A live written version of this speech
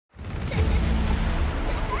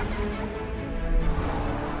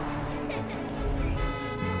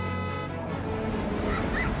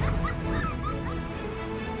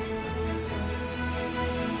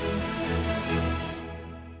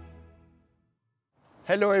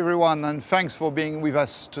Hello everyone, and thanks for being with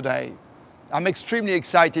us today. I'm extremely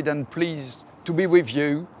excited and pleased to be with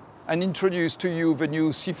you and introduce to you the new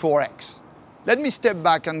C4 X. Let me step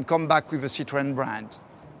back and come back with the Citroën brand.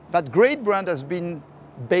 That great brand has been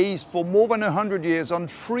based for more than 100 years on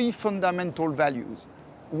three fundamental values.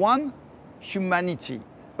 One, humanity,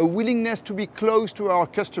 a willingness to be close to our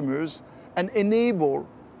customers and enable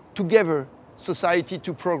together society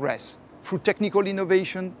to progress through technical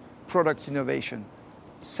innovation, product innovation.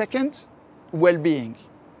 Second, well-being.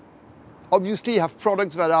 Obviously, have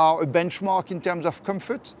products that are a benchmark in terms of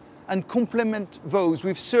comfort and complement those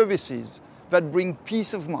with services that bring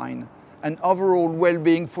peace of mind and overall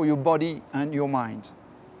well-being for your body and your mind.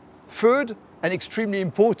 Third, and extremely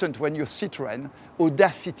important when you're Citroën,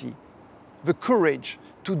 audacity, the courage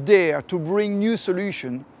to dare to bring new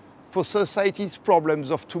solutions for society's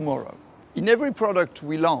problems of tomorrow. In every product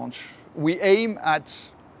we launch, we aim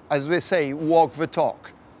at, as they say, walk the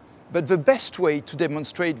talk. But the best way to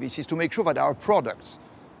demonstrate this is to make sure that our products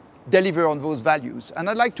deliver on those values. And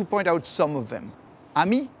I'd like to point out some of them.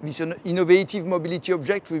 AMI, this is an innovative mobility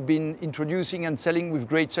object we've been introducing and selling with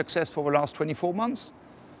great success for the last 24 months.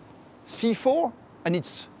 C4 and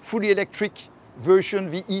its fully electric version,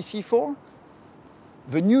 the ë-C4.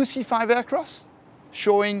 The new C5 Aircross,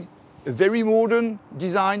 showing a very modern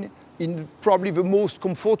design in probably the most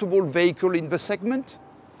comfortable vehicle in the segment.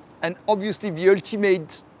 And obviously the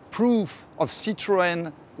ultimate proof of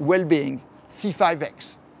Citroën well-being, C5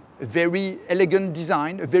 X. A very elegant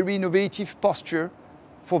design, a very innovative posture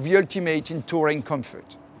for the ultimate in touring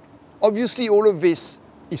comfort. Obviously all of this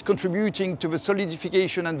is contributing to the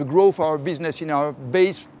solidification and the growth of our business in our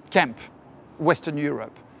base camp, Western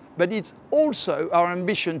Europe. But it's also our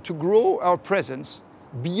ambition to grow our presence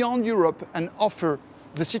beyond Europe and offer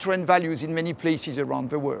the Citroën values in many places around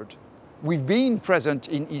the world. We've been present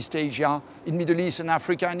in East Asia, in Middle East and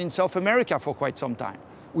Africa, and in South America for quite some time.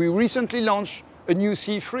 We recently launched a new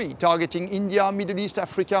C3 targeting India, Middle East,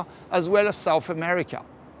 Africa, as well as South America.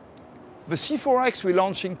 The C4 X we're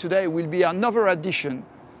launching today will be another addition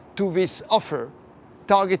to this offer,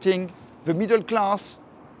 targeting the middle class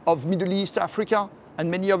of Middle East, Africa,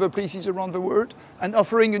 and many other places around the world, and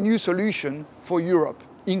offering a new solution for Europe,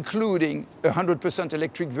 including a 100%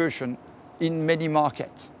 electric version in many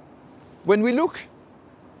markets. When we look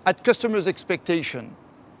at customers' expectation,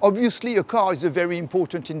 obviously a car is a very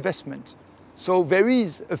important investment, so there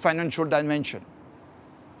is a financial dimension.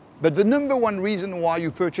 But the number one reason why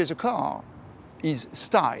you purchase a car is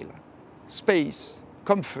style, space,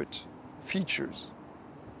 comfort, features.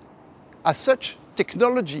 As such,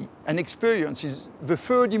 technology and experience is the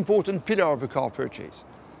third important pillar of a car purchase.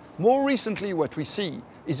 More recently, what we see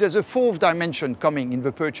is there's a fourth dimension coming in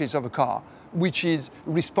the purchase of a car, which is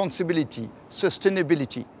responsibility,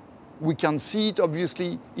 sustainability. We can see it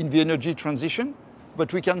obviously in the energy transition,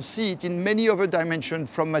 but we can see it in many other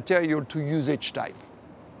dimensions from material to usage type.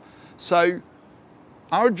 So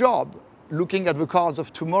our job, looking at the cars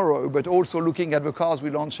of tomorrow, but also looking at the cars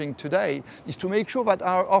we're launching today, is to make sure that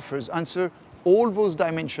our offers answer all those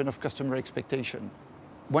dimensions of customer expectation.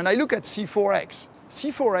 When I look at C4 X,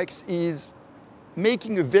 C4 X is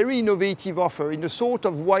making a very innovative offer in the sort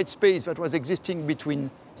of white space that was existing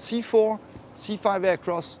between C4, C5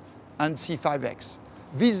 Aircross and C5 X.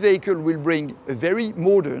 This vehicle will bring a very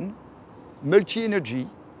modern, multi-energy,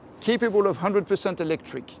 capable of 100%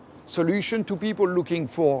 electric solution to people looking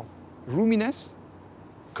for roominess,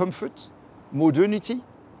 comfort, modernity,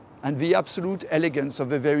 and the absolute elegance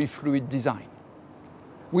of a very fluid design.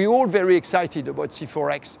 We're all very excited about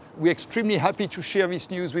C4 X. We're extremely happy to share this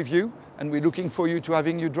news with you, and we're looking forward to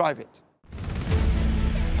having you drive it.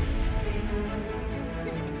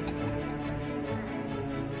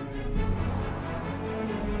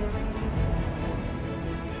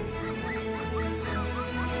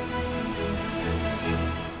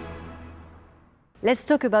 Let's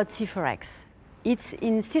talk about C4 X. It's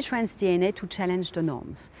in Citroën's DNA to challenge the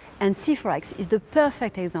norms, and C4 X is the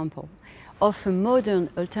perfect example of a modern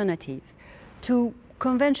alternative to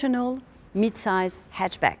conventional mid-size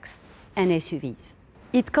hatchbacks and SUVs.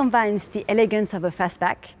 It combines the elegance of a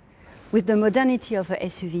fastback with the modernity of a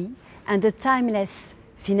SUV and the timeless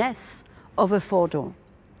finesse of a four-door.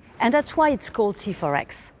 And that's why it's called C4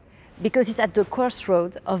 X, because it's at the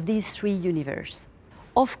crossroad of these three universes.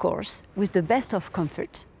 Of course, with the best of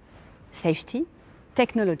comfort, safety,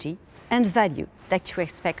 technology, and value that you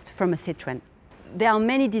expect from a Citroën. There are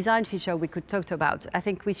many design features we could talk about. I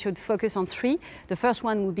think we should focus on three. The first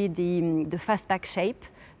one would be the fastback shape.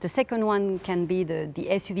 The second one can be the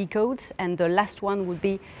SUV codes, and the last one would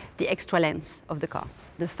be the extra length of the car.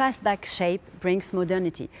 The fastback shape brings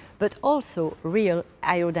modernity, but also real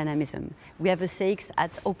aerodynamism. We have a CX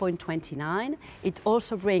at 0.29. It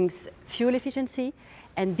also brings fuel efficiency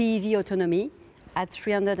and BEV autonomy at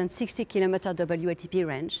 360 km WLTP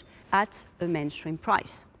range at a mainstream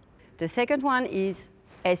price. The second one is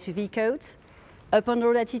SUV codes,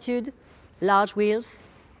 up-on-road attitude, large wheels,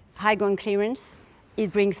 high ground clearance.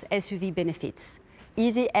 It brings SUV benefits,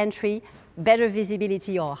 easy entry, better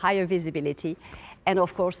visibility or higher visibility, and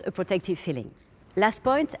of course a protective feeling. Last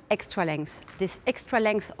point, extra length. This extra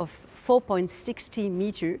length of 4.60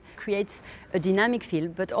 meters creates a dynamic feel,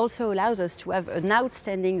 but also allows us to have an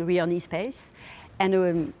outstanding rear knee space and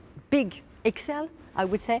a big XL, I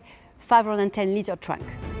would say, 510-liter trunk.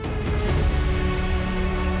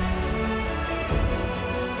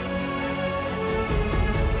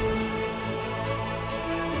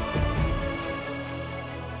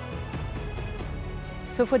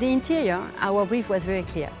 So for the interior, our brief was very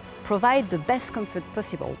clear. Provide the best comfort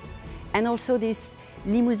possible, and also this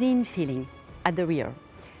limousine feeling at the rear.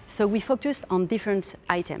 So we focused on different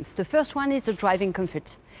items. The first one is the driving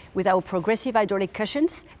comfort, with our progressive hydraulic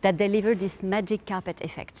cushions that deliver this magic carpet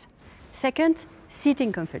effect. Second,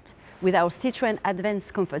 seating comfort, with our Citroën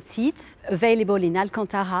Advanced Comfort seats, available in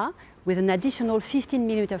Alcantara, with an additional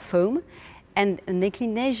 15mm foam and an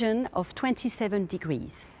inclination of 27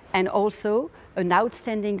 degrees, and also an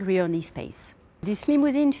outstanding rear knee space. This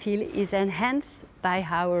limousine feel is enhanced by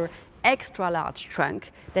our extra large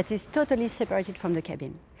trunk that is totally separated from the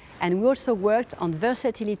cabin. And we also worked on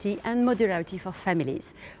versatility and modularity for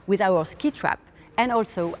families with our ski trap and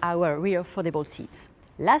also our rear foldable seats.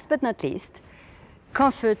 Last but not least,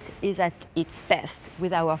 comfort is at its best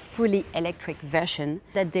with our fully electric version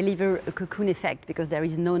that delivers a cocoon effect because there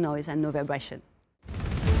is no noise and no vibration.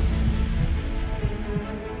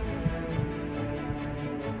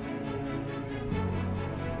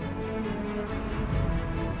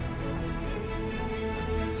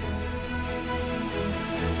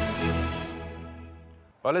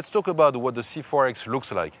 Well, let's talk about what the C4 X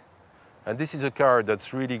looks like. And this is a car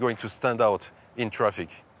that's really going to stand out in traffic.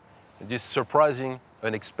 This surprising,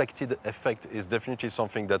 unexpected effect is definitely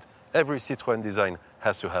something that every Citroën design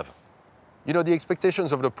has to have. You know, the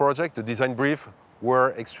expectations of the project, the design brief,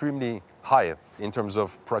 were extremely high in terms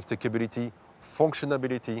of practicability,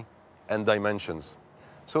 functionality, and dimensions.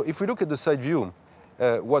 So if we look at the side view,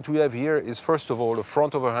 what we have here is, first of all, a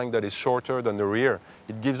front overhang that is shorter than the rear.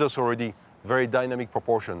 It gives us already very dynamic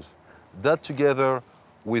proportions. That together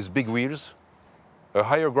with big wheels, a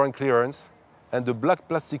higher ground clearance, and the black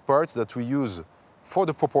plastic parts that we use for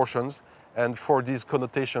the proportions and for these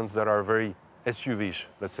connotations that are very SUV-ish,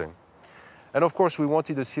 let's say. And of course, we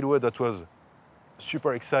wanted a silhouette that was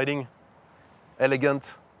super exciting,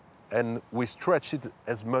 elegant, and we stretched it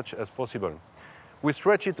as much as possible. We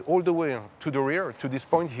stretch it all the way to the rear, to this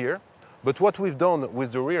point here. But what we've done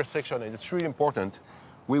with the rear section, and it's really important,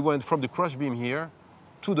 we went from the crash beam here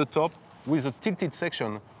to the top with a tilted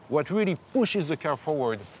section, what really pushes the car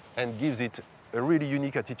forward and gives it a really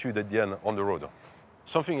unique attitude at the end on the road.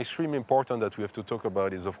 Something extremely important that we have to talk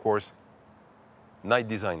about is, of course, night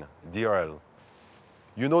design, DRL.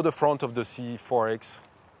 You know the front of the C4 X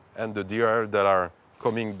and the DRL that are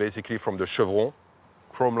coming basically from the chevron,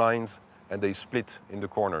 chrome lines, and they split in the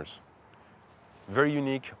corners. Very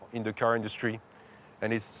unique in the car industry,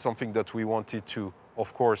 and it's something that we wanted to,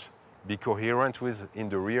 of course, be coherent with in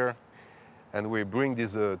the rear. And we bring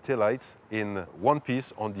these taillights in one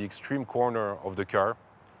piece on the extreme corner of the car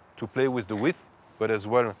to play with the width, but as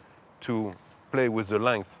well to play with the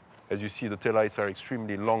length. As you see, the taillights are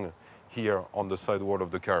extremely long here on the side wall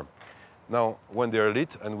of the car. Now, when they are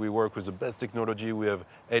lit, and we work with the best technology, we have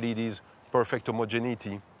LEDs, perfect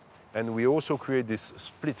homogeneity, and we also create this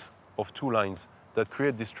split of two lines that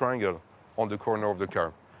create this triangle on the corner of the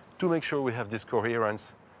car to make sure we have this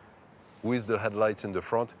coherence with the headlights in the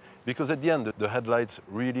front, because at the end, the headlights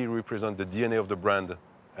really represent the DNA of the brand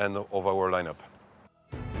and of our lineup.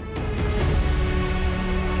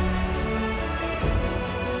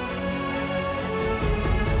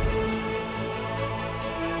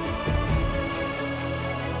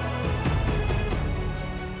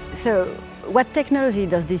 So, what technology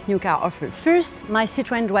does this new car offer? First, my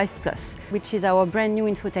Citroën Drive Plus, which is our brand new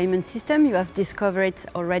infotainment system. You have discovered it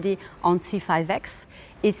already on C5 X.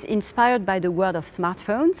 It's inspired by the world of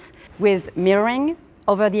smartphones with mirroring,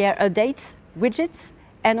 over-the-air updates, widgets,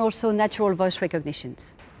 and also natural voice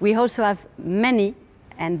recognitions. We also have many,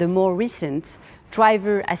 and the more recent,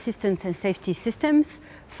 driver assistance and safety systems.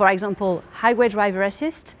 For example, highway driver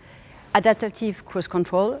assist, adaptive cruise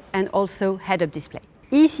control, and also head-up display.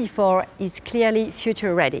 ë-C4 is clearly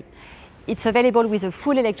future-ready. It's available with a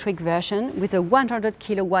full electric version with a 100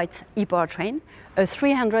 kilowatt e-powertrain, a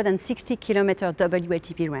 360 kilometer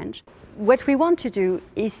WLTP range. What we want to do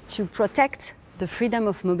is to protect the freedom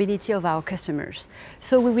of mobility of our customers.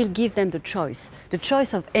 So we will give them the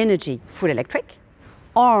choice of energy, full electric,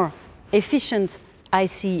 or efficient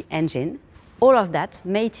IC engine, all of that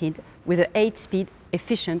mated with an 8-speed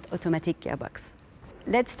efficient automatic gearbox.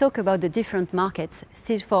 Let's talk about the different markets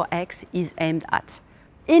C4 X is aimed at.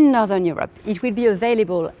 In Northern Europe, it will be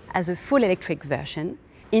available as a full electric version.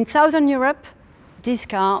 In Southern Europe, this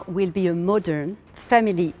car will be a modern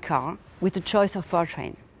family car with a choice of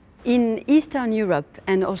powertrain. In Eastern Europe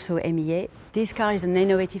and also MEA, this car is an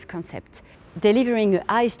innovative concept, delivering a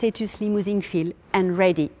high-status limousine feel and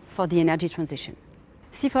ready for the energy transition.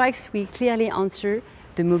 C4 X will clearly answer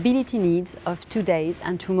the mobility needs of today's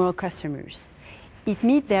and tomorrow customers. It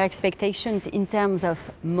meets their expectations in terms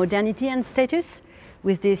of modernity and status,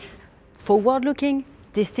 with this forward-looking,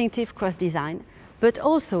 distinctive cross-design, but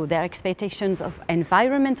also their expectations of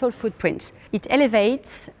environmental footprint. It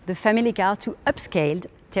elevates the family car to upscaled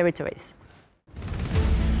territories.